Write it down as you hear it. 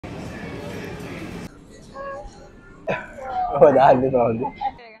ඔව් දාන්න කොහොමද?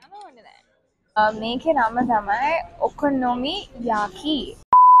 මේකේ නම තමයි okonomiyaki.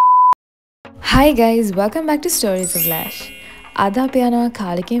 Hi guys, welcome back to Stories of Lash. අද අපි යනවා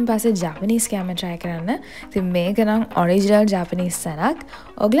කාලෙකින් පස්සේ ජපනීස් කෑම try කරන්න. ඉතින් මේක නම් ඔරිජිනල් ජපනීස් තැනක්.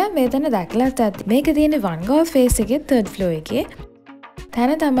 ඔයගොල්ලෝ මේ තැන දැකලාත් ඇති. මේක තියෙන්නේ one go face එකේ third floor එකේ.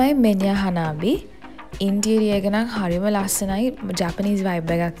 තැන තමයි Menya Hanabi. ඉන්ටීරියර් එක නම් හරිම ලස්සනයි. ජපනීස්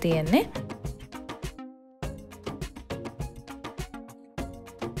vibe එකක් තියෙන්නේ.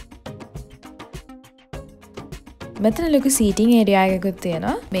 මෙතන ලොකු සීටිං ඒරියා එකකුත්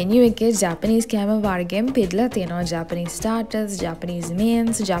තියෙනවා. මෙනු එකේ ජපනීස් කෑම වර්ගෙන් පිටලා තියෙනවා. Japanese ස්ටාර්ටර්ස්, Japanese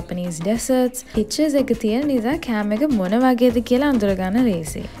මේන්ස්, Japanese ඩෙසර්ට්ස්. පික්චර්ස් එක තියෙන නිසා කෑම එක මොන වගේද කියලා අඳුර ගන්න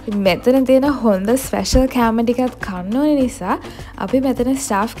ලේසියි. මෙතන තියෙන හොඳ ස්පෙෂල් කෑම ටිකක් කන්න ඕන නිසා අපි මෙතන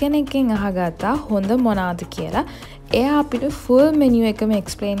ස්ටාෆ් කෙනෙක්ගෙන් අහගත්තා හොඳ මොනවාද කියලා. එයා අපිට ෆුල් මෙනියු එකම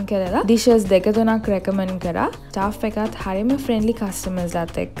එක්ස්ප්ලේන් කරලා ඩිෂස් දෙක තුනක් රෙකමන්ඩ් කරා. ස්ටාෆ් එකත් හරිම ෆ්‍රෙන්ඩ්ලි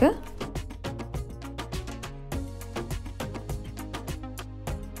කස්ටමර්ස්ලාත් එක්ක.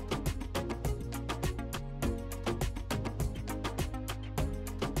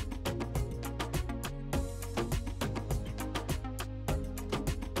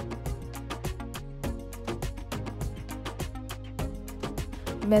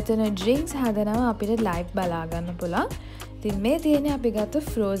 මෙතන ඩ්‍රින්ක්ස් හදනවා අපිට ලයිව් බලා ගන්න පුළුවන්. ඉතින් මේ තියෙන්නේ අපි ගත්ත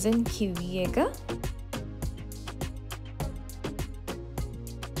ෆ්‍රෝසන් කිවි එක.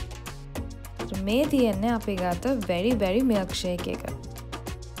 මේ තියෙන්නේ අපි ගත්ත very milk shake එක.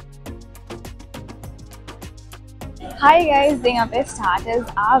 Hi guys, ඉතින් අපේ starters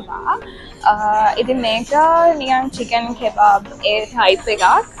ආවා. ඉතින් මේක නිකන් chicken kebab ඒ type එකක්.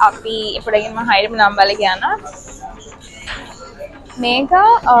 අපි ඉපඩගෙන මම හයිරම නම් බලලා කියනවා. මේක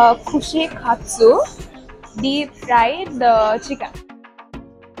kushikatsu deep fried chicken.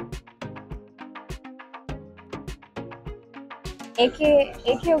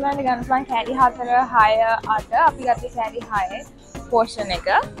 ඒකේ උගන්න ගන්න පුළුවන් කැඩි 4 6 8 අපි ගත්තේ කැඩි 6 portion එක.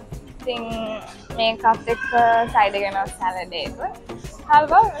 ඉතින් මේකත් එක්ක සයිඩ් එක වෙනවා සැලඩ් එක.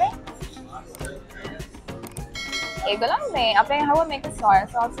 හරිද? ඒගොල්ලන් මේ අපෙන් අහුවා මේක soya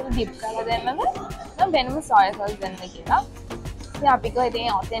sauce වල dip කරලා දෙන්නද? නම් වෙනම soya sauce දෙන්න කියලා. ඉතින් අපි කොහේ ඉතින්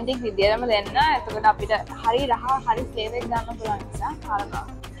authentic විදියටම දෙන්න. එතකොට අපිට හරි රහ හරි flavour එක ගන්න පුළුවන් නිසා කාලනවා.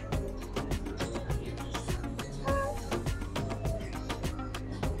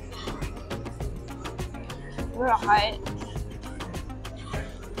 රහයි.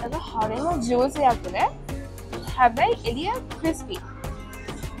 ඒක හරිම juicy අකුනේ. හැබැයි එළිය crispy.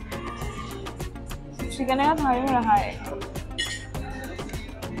 chicken එකත් හරිම රහයි.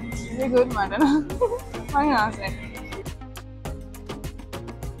 very good මට නම්. මම ආසයි.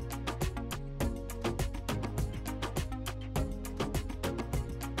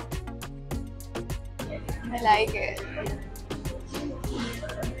 I like it.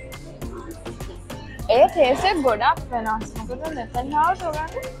 A taste එක ගොඩක් වෙනස්. මොකද මෙතන ආවට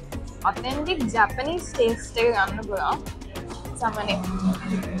ඔයගොල්ලෝ authentic Japanese taste එක ගන්න පුළුවන්. සමනේ.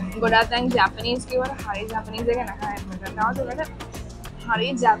 ගොඩක් දැන් Japanese කියවන හරි Japanese එක නැහැ. මෙතන ආවට ඔයගොල්ලෝ හරි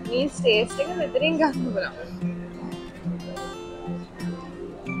Japanese taste එක මෙතනින් ගන්න පුළුවන්.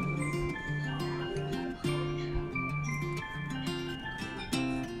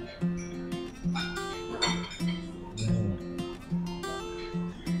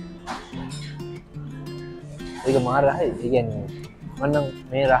 ඒක මාර රහයි. ඒ කියන්නේ මම නම්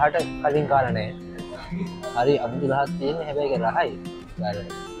මේ රහට කලින් කාලා නැහැ. හරි අමුතු රහක් තියෙන්නේ හැබැයි ඒක රහයි.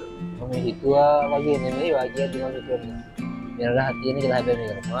 මම හිතුවා වගේ නෙමෙයි වාගිය දිනවල හිතුවා. මේ රහක් තියෙන කියලා හැබැයි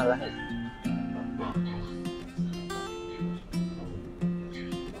මේක මාර රහයි.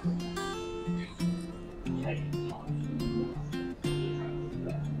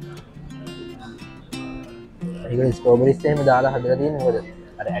 ඒක ස්ට්‍රෝබෙරිස් එහෙම දාලා හදලා තියෙන්නේ මොකද?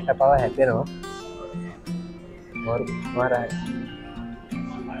 අර ඇට පව හැපෙනවා. මාරයි.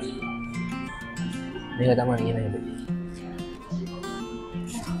 මේක තමයි නියම හැබැයි.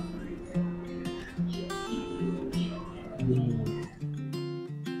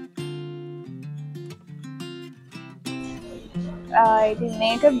 ඉතින්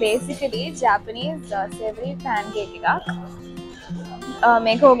මේක basically Japanese savory pancake එකක්.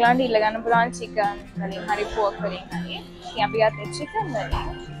 මේක ඕගලන්ට ඉල්ල ගන්න පුළුවන් chicken වලින් හරි pork වලින් හරි. ඉතින් අපි ගත්තේ chicken වලින්.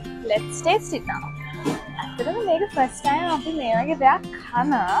 Let's taste it now. ඇත්තටම මේක first time අපි මේ වගේ දෙයක්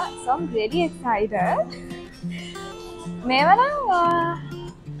කනවා. So I'm really excited. මේවා නම් I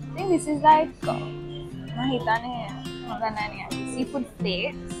think this is like මම හිතන්නේ මොකක්ද නෑ seafood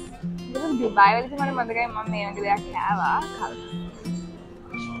flakes. ඒක දුබායි වලදී මට මතකයි මම මේ වගේ දෙයක් කෑවා.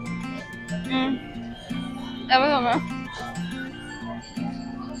 Tamam.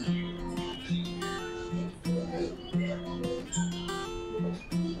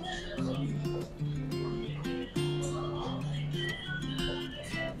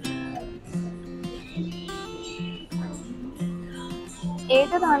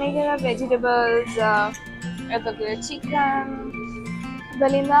 ඒක තනිකර vegetables එතකොට chicken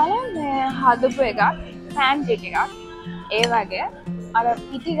වලින් දාලා මේ හදපු එකක් pancake එකක් ඒ වගේ අර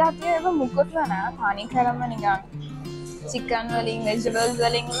පිටි ගතිය ඒක මුකුත් නෑ තනිකරම නිකන් chicken වලින් vegetables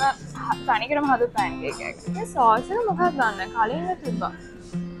වලින් තනිකරම හදපු pancake එකක්. ඒ sauce එක මොකක්ද දන්නේ කලින් තිබ්බා.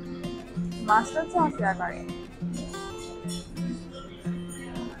 mustard sauce එකක් වගේ.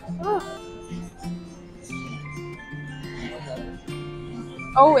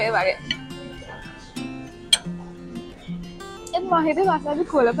 ඔව් ඒ වගේ. එත් මම හිතුවේ wasabi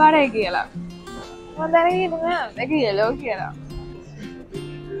කොළ පාරයි කියලා. මම දැනගෙන නෑ ඒක yellow කියලා.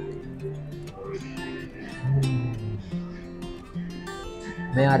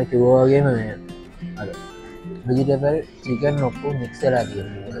 මේ අර කිව්වා වගේම මේ අර vegetable chicken ඔක්කොම mix වෙලා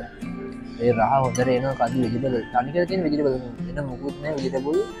තියෙනවා. ඒ රහ හොඳට එනවා කදි vegetable තනිකර තියෙන vegetable එන මොකුත් නෑ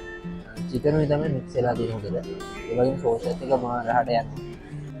vegetable chicken උයි තමයි mix වෙලා තියෙන හොඳට. ඒ වගේම sauce එකත් එක මා රහට යනවා.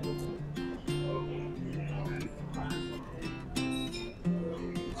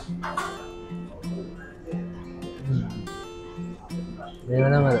 මේ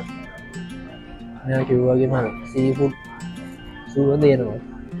වෙනම මේ කිව්වා වගේම seafood සුවඳ එනවා.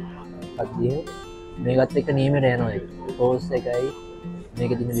 අදිය මේකත් එක්ක නීමට යනවා ඒක. සෝස් එකයි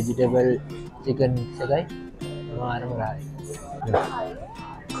මේකේ තියෙන vegetable chicken mix එකයි මාරම රායි.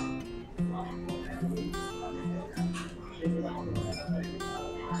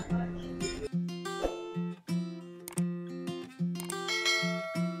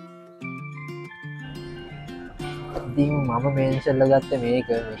 ඉතින් මම මෙන්ෂන් කරගත්ත මේක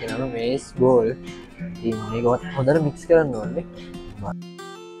නම මේස් බෝල්. ඉතින් මේක හොඳට මික්ස් කරන්න ඕනේ.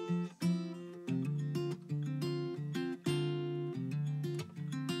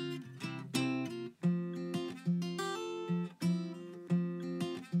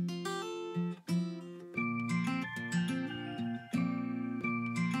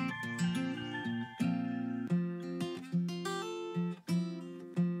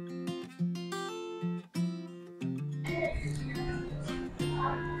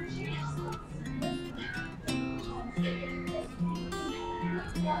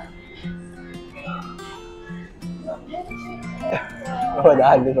 ඔය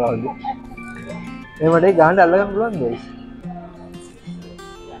දාන්නේ කොහොමද? මේ මට ගාන්න අල්ලගන්න පුළුවන්ද?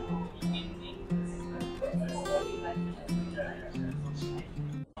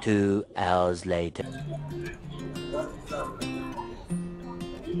 2 hours later.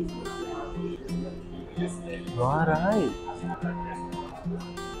 Warai.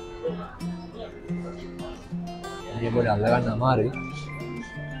 Dia boleh alargan nama hari.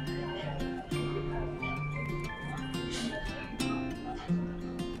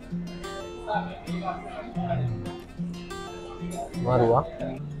 Marwa.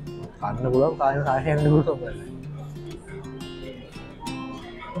 Karena belum kain yang dulu.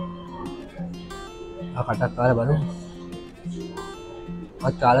 කටක් කාලා බලමු.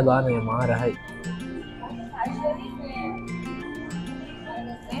 අත් කාලා බලන්න මේ මාරයි.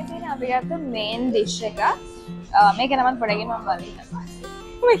 මේ තියෙන අපි ගත්ත මේන් ඩිෂ් එක. මේක නම් පොඩකින් මම බලන්න.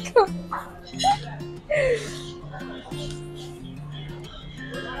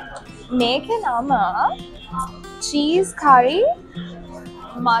 මේකේ නම චීස් කරි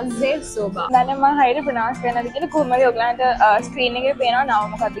මස්සේ සෝබා. දැන් මම හරියට ප්‍රොනවුන්ස් කරන්නද කියලා කොහොමද ඔයගලන්ට ස්ක්‍රීන් එකේ පේනවා නම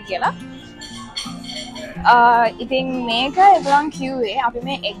මොකක්ද කියලා. ඉතින් මේක එතුළන් කිව්වේ අපි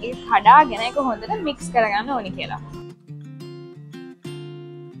මේ එග කඩාගෙන එක හොඳට මික්ස් කරගන්න ඕනි කියලා.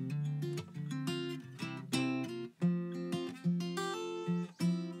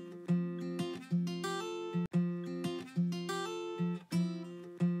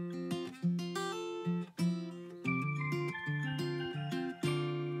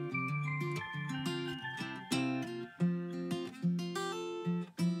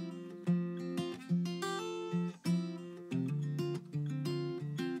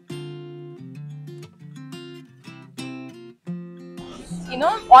 You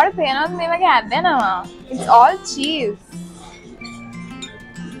know, all peanuts මේ වගේ හැදෙනවා. It's all cheese.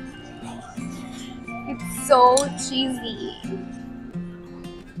 It's so cheesy.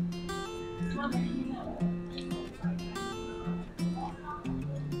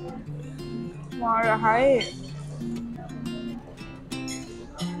 Alright.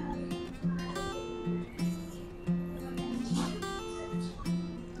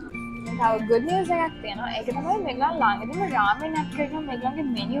 තව good news එකක් තියෙනවා. ඒක තමයි මේගොල්ලන් ළඟදීම රාමෙන් ඇඩ් කරන මේගොල්ලන්ගේ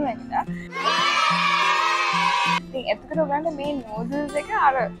menu එකට. ඉතින් එතකොට ඔයගලන්ට මේ noodles එක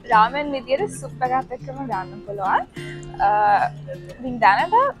අර රාමෙන් විදියට සුප් එකත් එක්කම ගන්න පුළුවන්. ඉතින්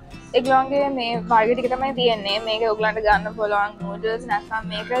දැනට ඒගොල්ලන්ගේ මේ වර්ග ටික තමයි තියෙන්නේ. මේක ඔයගලන්ට ගන්න පුළුවන් noodles නැත්නම්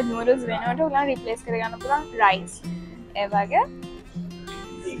මේක noodles වෙනුවට ඔයගලන්ට replace කරගන්න පුළුවන් rice. ඒ වගේ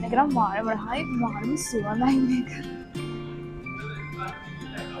මේක නම් මාරම රහයි මාරම සුවඳයි මේක.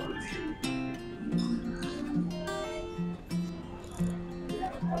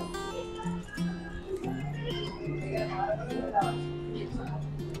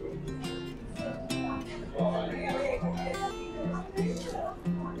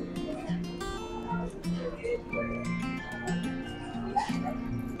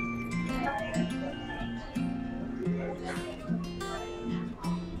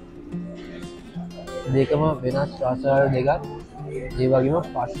 දෙකම වෙනස් ආසාර දෙකක් ඒ වගේම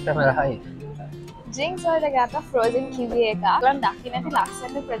පට්ටම රහයි. ඩ්‍රින්ක්ස් වලට ගත්ත ෆ්‍රෝසන් කිවි එක. ඔයගොල්ලන් දකින්න ඇති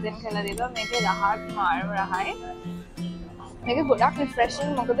ලස්සනට ප්‍රෙසන්ට් කරලා දෙනවා. මේකේ රහක් මාරම රහයි. මේක ගොඩක් රිෆ්‍රෙෂින්.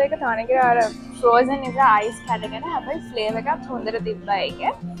 මොකද ඒක තනිකර අර ෆ්‍රෝසන් නිසා අයිස් කැඩගෙන හැබැයි ෆ්ලේවර් එකත් හොඳට තිබ්බා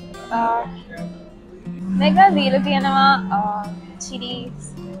ඒකේ. මේක දීලා තියෙනවා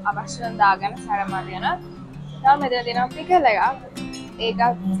චිලිස් අවශ්‍ය නම් දාගන්න සරමල් යන. තව මෙතන තියෙනවා පිකල් එකක්. ඒකත්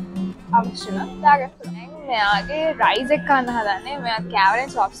අවශ්‍ය නම් දාගන්න පුළුවන්. මෙයාගේ රයිස් එක කන්න හදන්නේ. මෙයා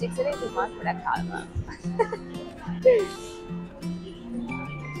කෑවරෙන් චොප්ස්ටික්ස් එකේ ඉතින් මම ගොඩක් කාලා.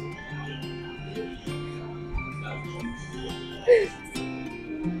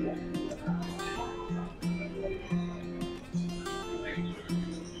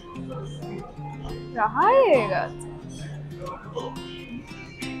 රහයි ඒකත්.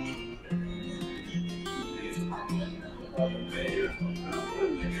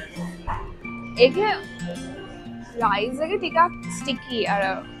 ඒක රයිස් එක ටිකක් ස්ටිකි අර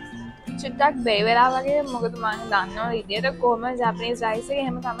චුට්ටක් බෙරි වෙලා වගේ. මොකද මම දන්නවා විදියට කොහොම ජැපනීස් රයිස් එක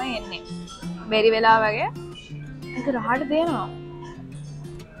එහෙම තමයි එන්නේ. බෙරි වෙලා වගේ. ඒක රහට දෙනවා.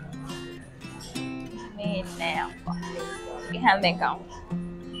 මේ නෑ අප්පා. ඒක හැන්දෙන් කවුම්.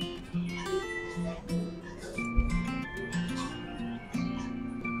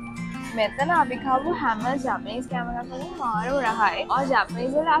 මෙතන අපි කවු හැම ජැපනීස් කෑම එකක්ම මාරම රහයි. ආ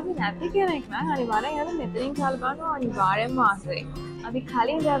ජැපනීස් වල අපි නැති කෙනෙක් නම් අනිවාර්යෙන් යන මෙතනින් කාලා බලනවා අනිවාර්යෙන්ම ආසයි. අපි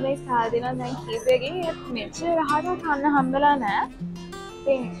කලින් ජැපනීස් කාලා දෙනවා දැන් කීපයකින් මෙච්චර රහට කන්න හම්බෙලා නෑ.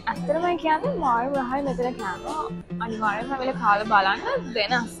 ඉතින් අත්‍තරම කියන්නේ මාරම රහයි මෙතන කෑම. අනිවාර්යෙන්ම වෙල කාලා බලන්න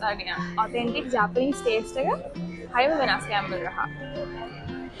වෙනස් අනිය. ඔතෙන්ටික් ජැපනීස් ටේස්ට් එක හරිම වෙනස් කෑම වල රහ.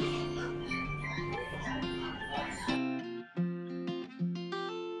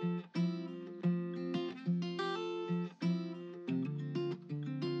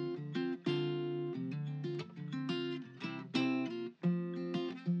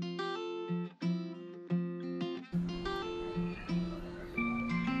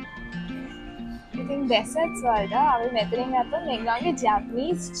 ඉතින් ඩෙසර්ට්ස් වලට අපි මෙතනින් ගත්තා මේගොල්ලන්ගේ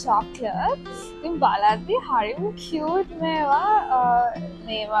ජැපනීස් චොක්ලට්. ඉතින් බලද්දි හරිම කියුට්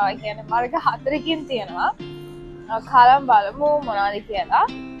මේවා කියන්නේ වර්ග 4කින් තියෙනවා. කාලම් බලමු මොනවද කියලා.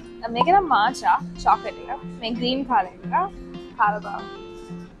 මේක නම් මාචා චොක්ලට් එක. මේ ග්‍රීන් කලර් එක. කාලා බලමු.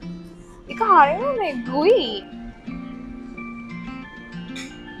 ඒක හරිම මේ ගුයි.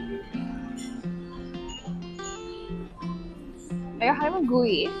 ඒක හරිම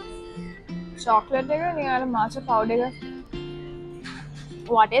ගුයි. චොක්ලට් එක නිකන් මාචා පවුඩර් එක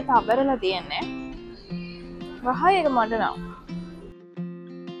වටේ තබරලා තියෙන්නේ. රහයි ඒක මට නම්.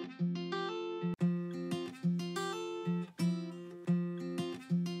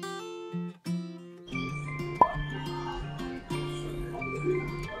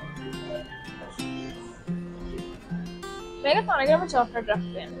 මේක තනිකරම චොක්ලට් රක්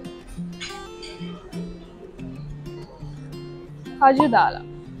වෙනවා. කජු දාලා.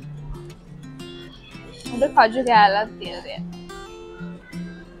 හොඳ කජු කෑල්ලක් තියලා තියෙනවා.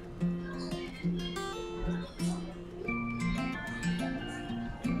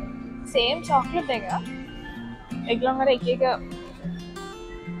 සේම් චොක්ලට් එක ඒගොල්ලන් අර එක එක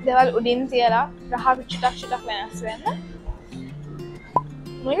දේවල් උඩින් තියලා රහ චුටක් වෙනස් වෙන්න.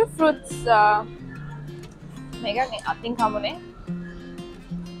 මේක ෆෘට්ස් මේක අතින් කමුනේ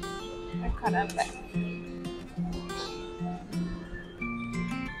කරන්න බෑ.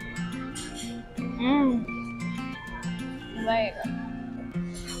 Like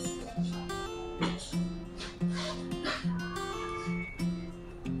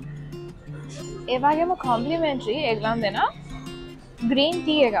ඒ වගේම කොම්ප්ලිමෙන්ටරි ඒගොල්ලන් දෙන ග්‍රීන්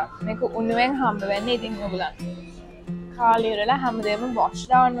ටී එකක්. මේක උණුවෙන් හම්බ වෙන්නේ. ඉතින් ඔයගොල්ලන් කාලේ ඉවරලා හැමදේම වොෂ්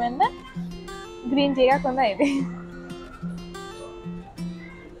ඩවුන් වෙන්න ග්‍රීන් ටී එකක් හොඳයි ඉතින්.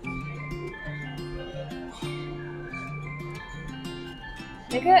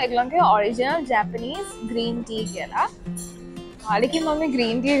 මේක ඒගොල්ලන්ගේ ඔරිජිනල් ජැපනීස් ග්‍රීන් ටී කියලා. කාලෙකින් මම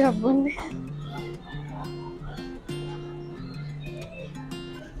ග්‍රීන් ටී එකක් බොන්නේ.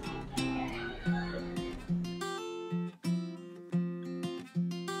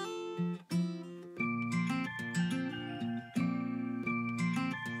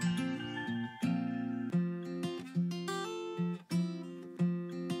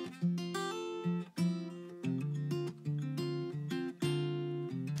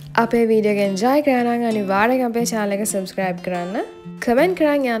 අපේ වීඩියෝ එක enjoy කරා නම් අනිවාර්යෙන් අපේ channel එක subscribe කරන්න. comment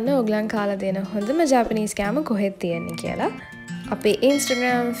කරන් යන්න ඔයගලන් කාලා දෙන හොඳම Japanese කෑම කොහෙද තියෙන්නේ කියලා. අපේ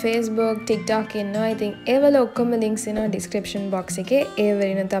Instagram, Facebook, TikTok ඉන්නවා. ඉතින් ඒවල ඔක්කොම links ඉන්නවා description box එකේ. ඒ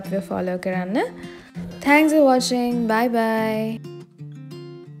වලිනුත් අපිව follow කරන්න. Thanks for watching. Bye bye.